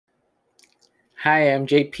Hi, I'm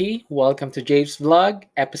JP. Welcome to Jeypzvlog,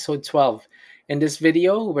 episode 12. In this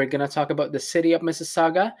video, we're going to talk about the city of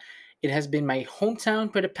Mississauga. It has been my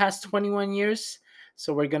hometown for the past 21 years,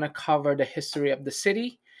 so we're going to cover the history of the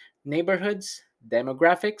city, neighborhoods,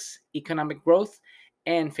 demographics, economic growth,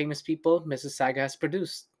 and famous people Mississauga has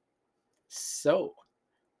produced. So,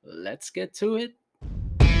 let's get to it.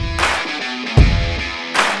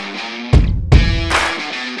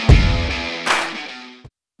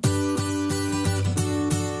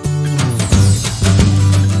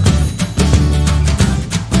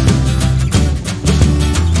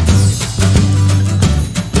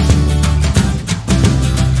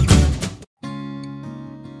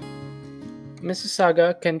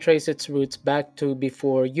 Mississauga can trace its roots back to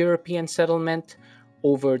before European settlement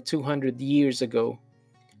over 200 years ago.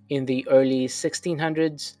 In the early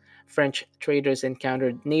 1600s, French traders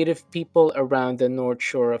encountered native people around the north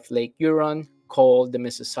shore of Lake Huron called the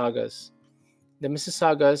Mississaugas. The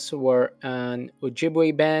Mississaugas were an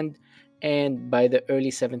Ojibwe band and by the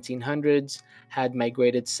early 1700s had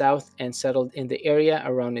migrated south and settled in the area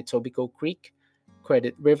around Etobicoke Creek,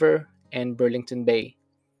 Credit River, and Burlington Bay.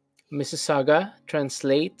 Mississauga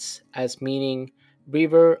translates as meaning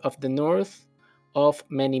river of the north of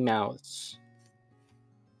many mouths.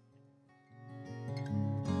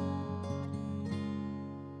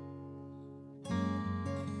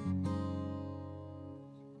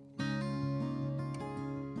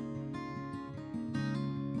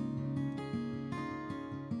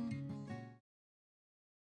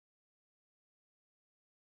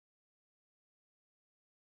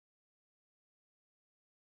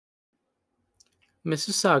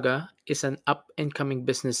 Mississauga is an up and coming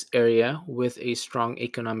business area with a strong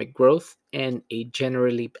economic growth and a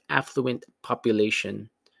generally affluent population.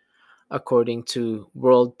 According to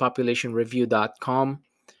worldpopulationreview.com,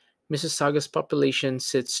 Mississauga's population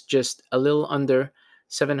sits just a little under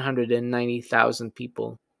 790,000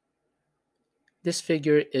 people. This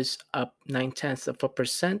figure is up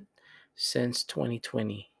 0.9% since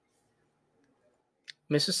 2020.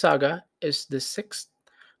 Mississauga is the sixth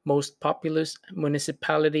most populous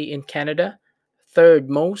municipality in Canada, third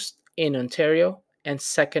most in Ontario, and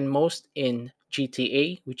second most in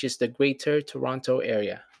GTA, which is the Greater Toronto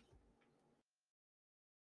Area.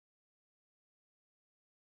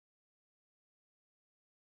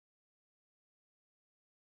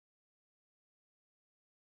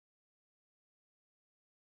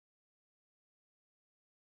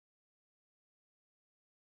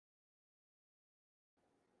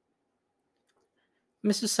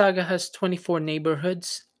 Mississauga has 24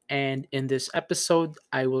 neighborhoods, and in this episode,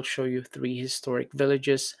 I will show you three historic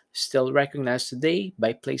villages still recognized today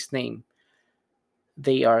by place name.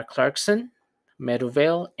 They are Clarkson,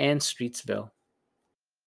 Meadowvale, and Streetsville.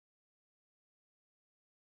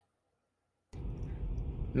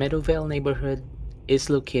 Meadowvale neighborhood is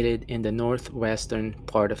located in the northwestern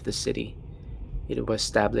part of the city. It was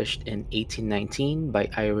established in 1819 by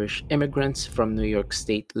Irish immigrants from New York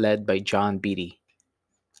State led by John Beatty.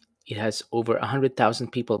 It has over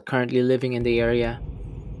 100,000 people currently living in the area.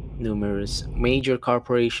 Numerous major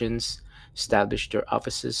corporations established their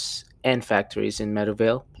offices and factories in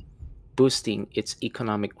Meadowvale, boosting its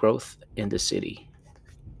economic growth in the city.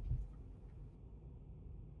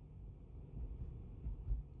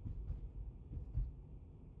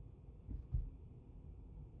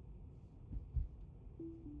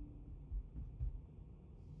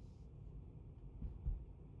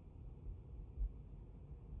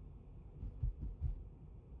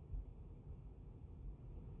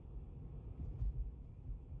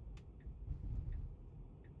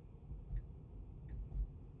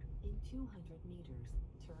 In 200 meters,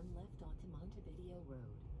 turn left onto Montevideo Road.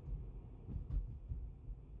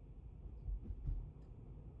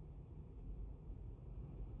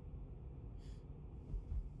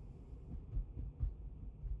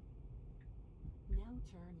 Now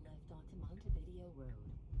turn left onto Montevideo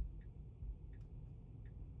Road.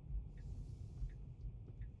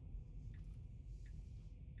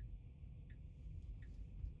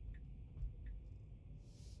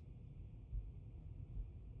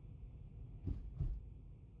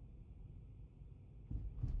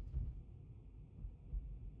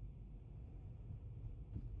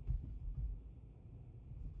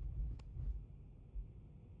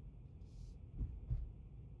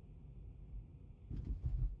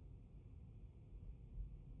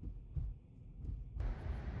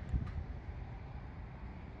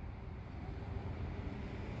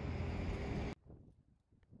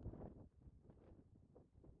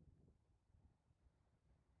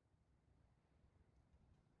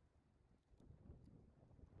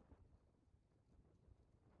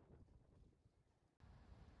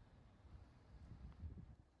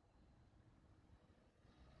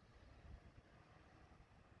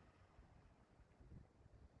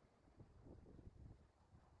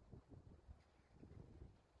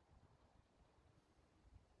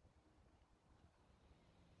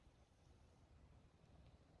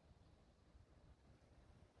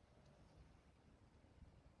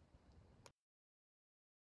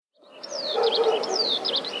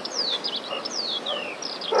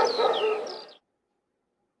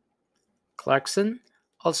 Clarkson,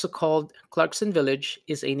 also called Clarkson Village,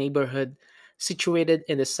 is a neighborhood situated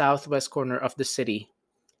in the southwest corner of the city.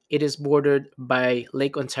 It is bordered by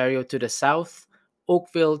Lake Ontario to the south,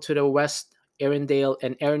 Oakville to the west, Erindale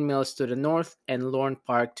and Erin Mills to the north, and Lorne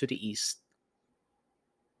Park to the east.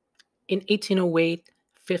 In 1808,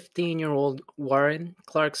 15-year-old Warren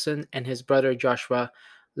Clarkson and his brother Joshua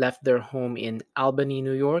left their home in Albany,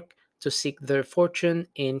 New York, to seek their fortune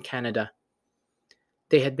in Canada.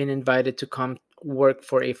 They had been invited to come work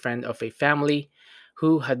for a friend of a family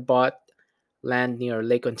who had bought land near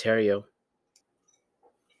Lake Ontario.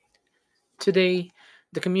 Today,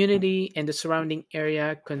 the community and the surrounding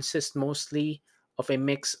area consist mostly of a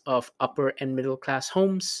mix of upper and middle class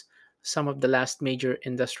homes. Some of the last major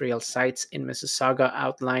industrial sites in Mississauga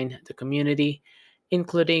outline the community,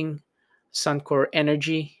 including Suncor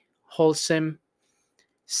Energy, Holcim,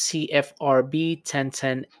 CFRB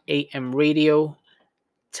 1010 AM radio,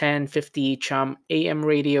 1050 Chum AM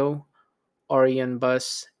radio, Orion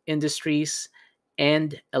Bus Industries,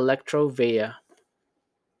 and Electrovea.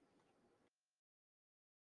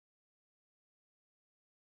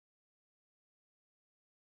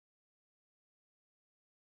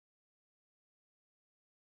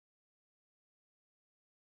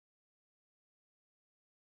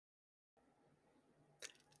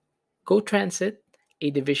 GO Transit, a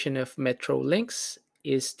division of Metrolinx,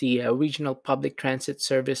 is the regional public transit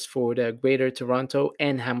service for the Greater Toronto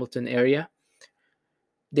and Hamilton area.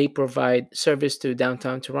 They provide service to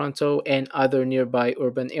downtown Toronto and other nearby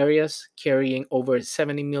urban areas, carrying over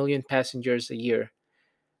 70 million passengers a year.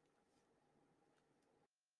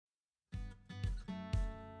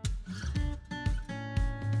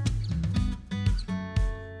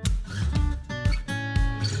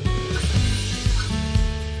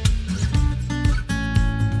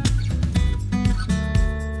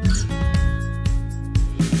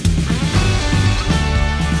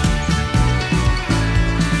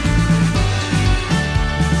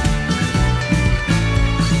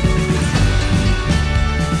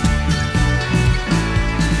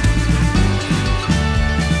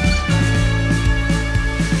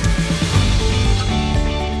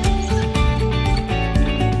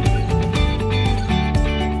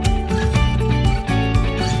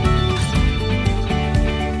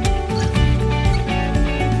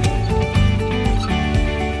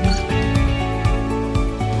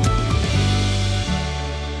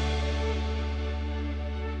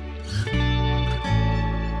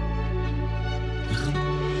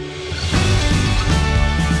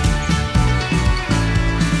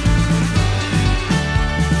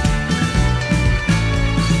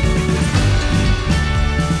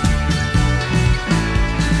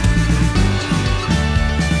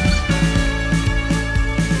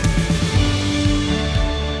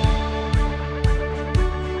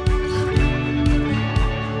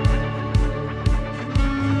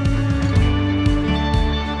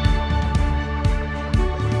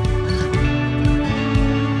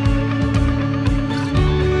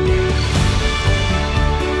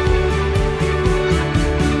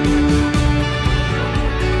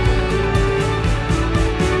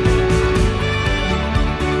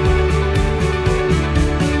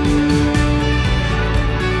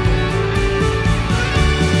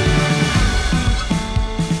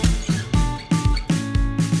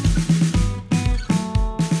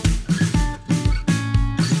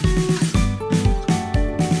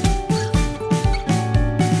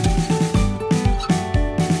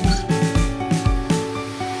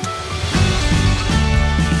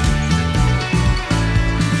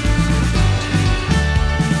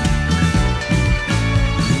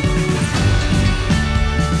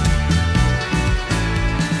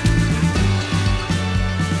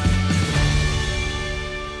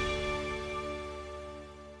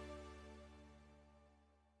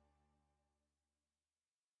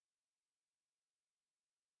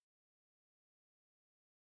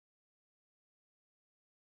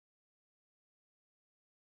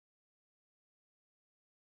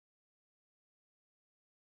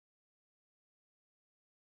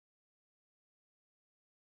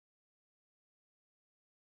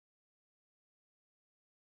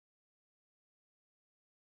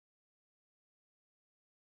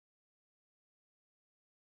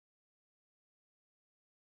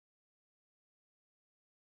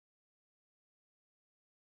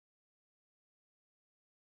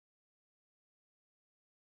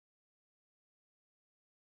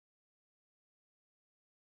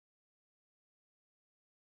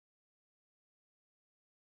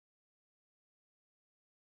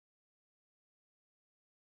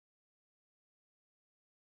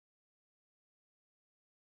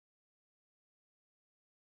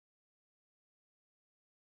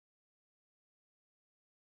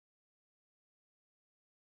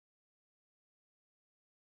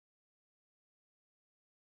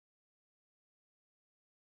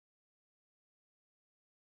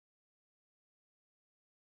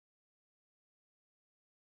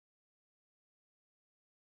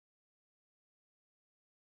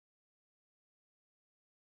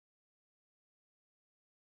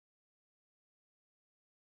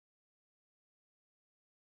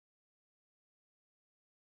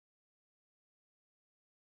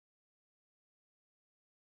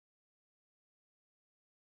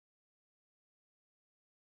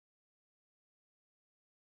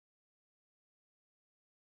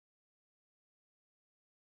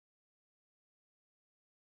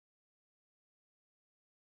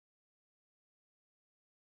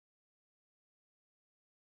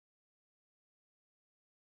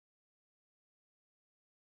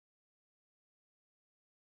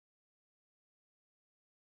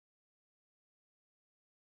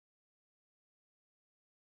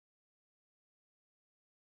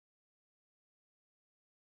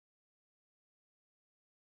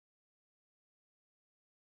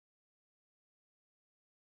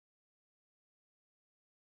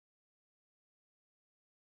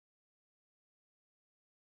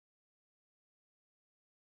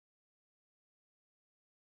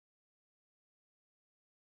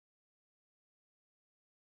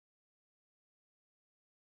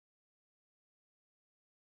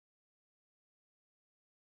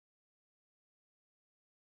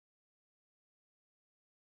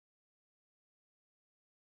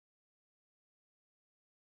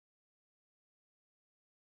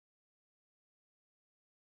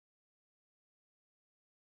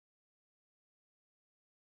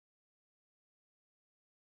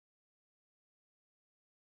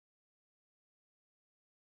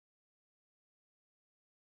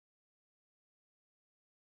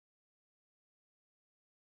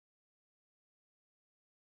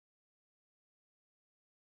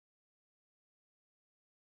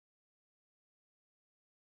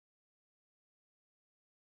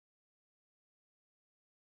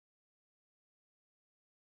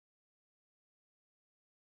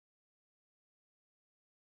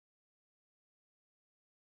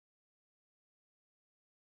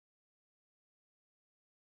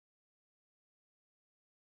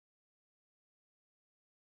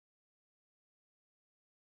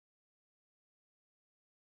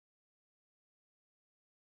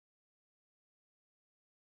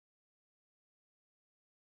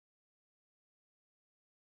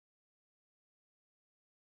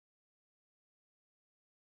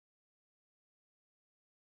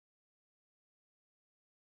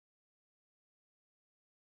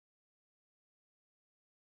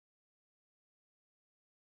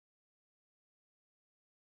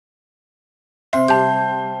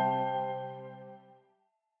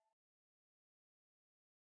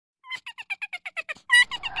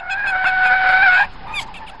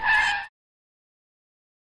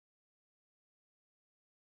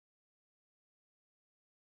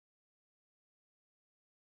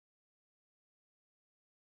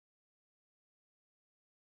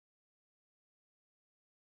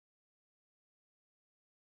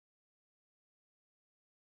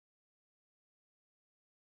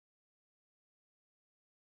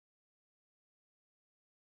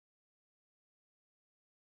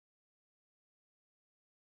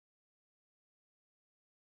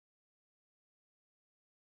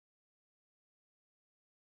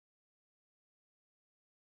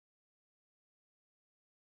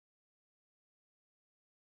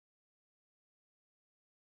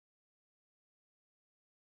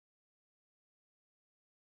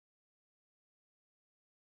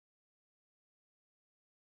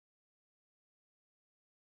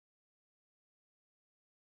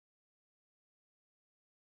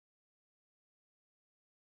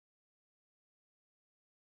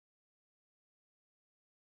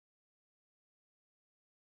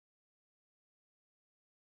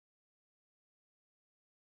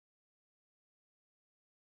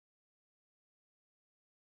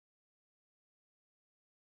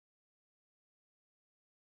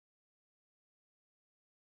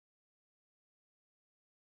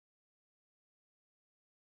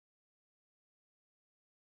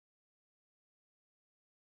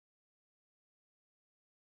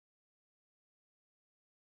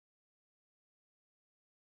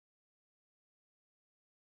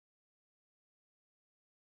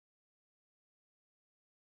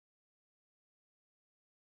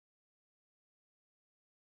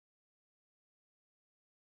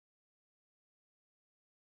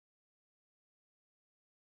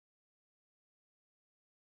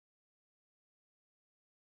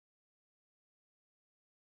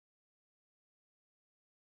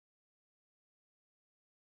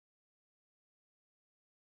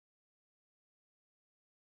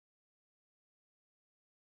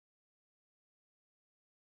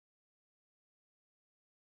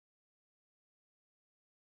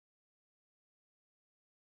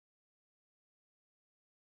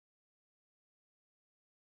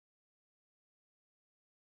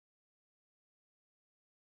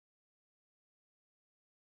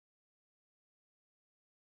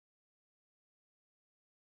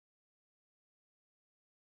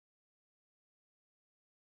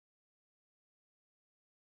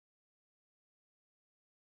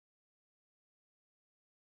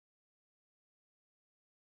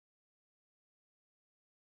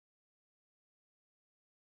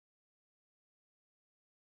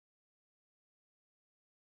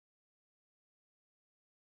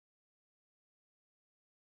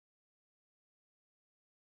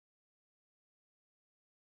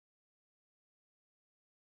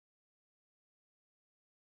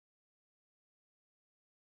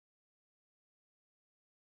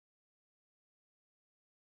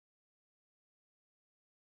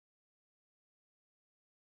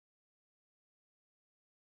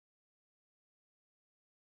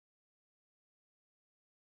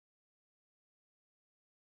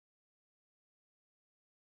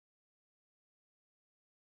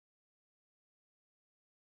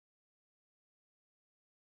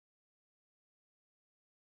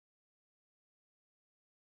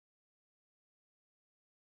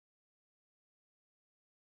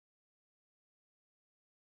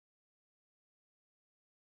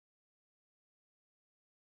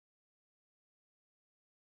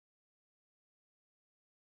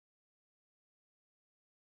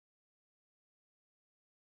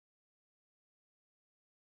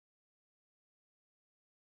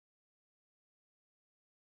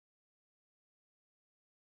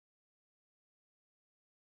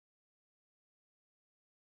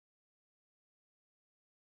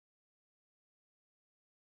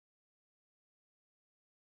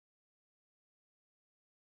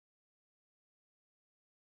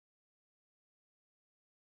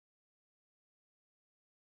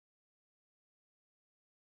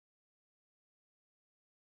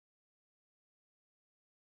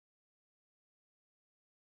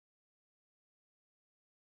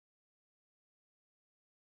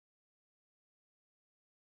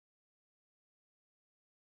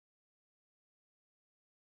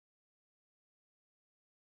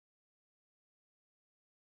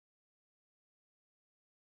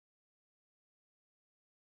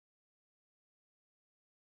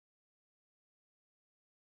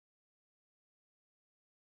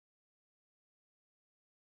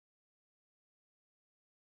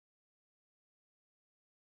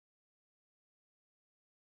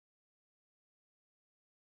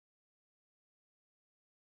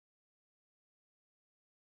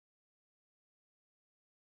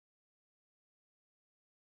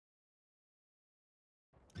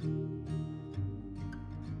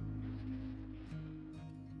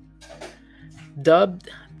 Dubbed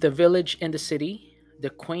the village in the city, the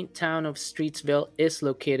quaint town of Streetsville is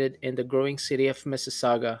located in the growing city of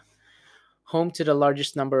Mississauga. Home to the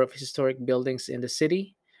largest number of historic buildings in the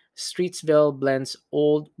city, Streetsville blends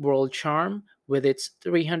old world charm with its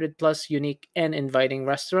 300 plus unique and inviting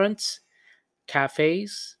restaurants,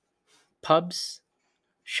 cafes, pubs,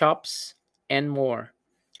 shops, and more.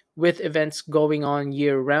 With events going on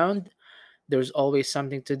year round, there's always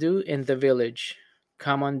something to do in the village.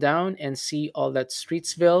 Come on down and see all that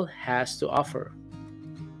Streetsville has to offer.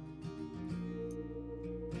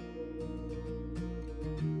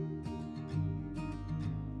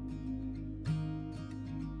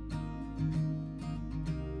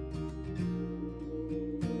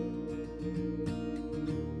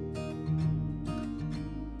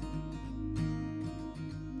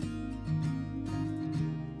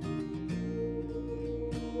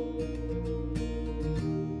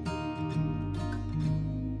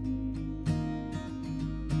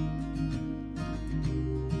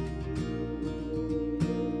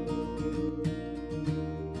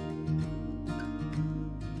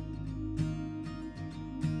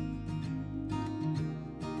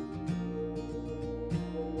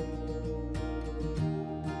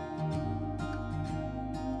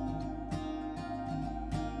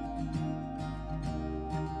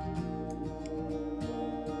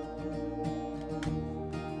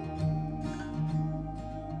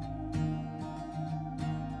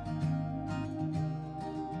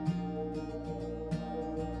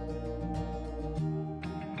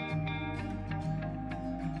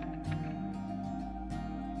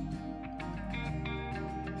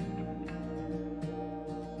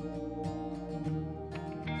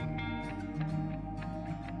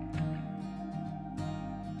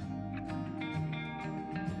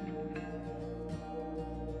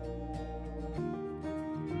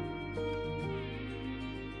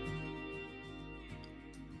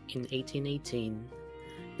 In 1818,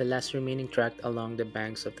 the last remaining tract along the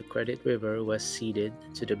banks of the Credit River was ceded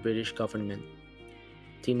to the British government.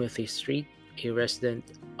 Timothy Street, a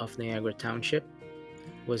resident of Niagara Township,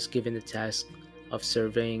 was given the task of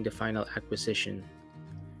surveying the final acquisition.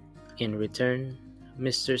 In return,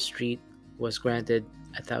 Mr. Street was granted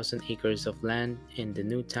 1,000 acres of land in the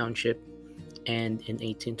new township, and in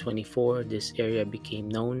 1824 this area became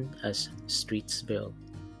known as Streetsville.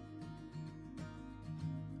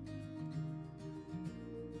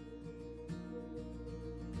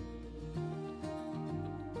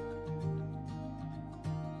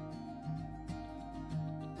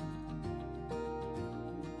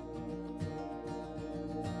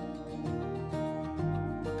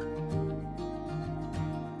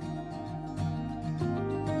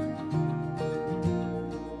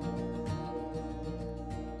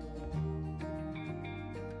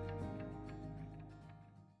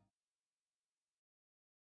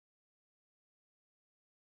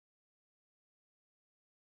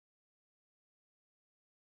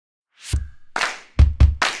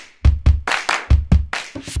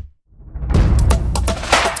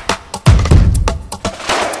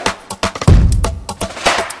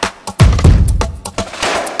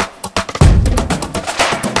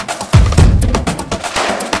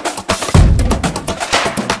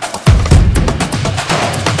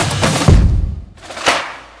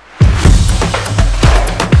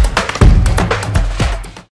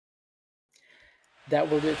 That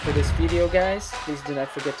will do it for this video, guys. Please do not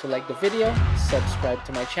forget to like the video, subscribe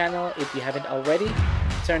to my channel if you haven't already,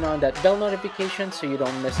 turn on that bell notification so you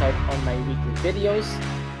don't miss out on my weekly videos.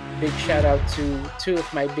 Big shout out to two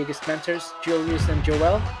of my biggest mentors, Julius and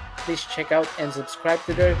Joel. Please check out and subscribe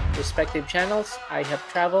to their respective channels, I Have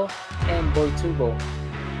Travel and Boy Tubo.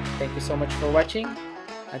 Thank you so much for watching.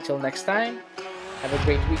 Until next time, have a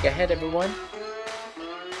great week ahead, everyone.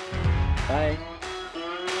 Bye.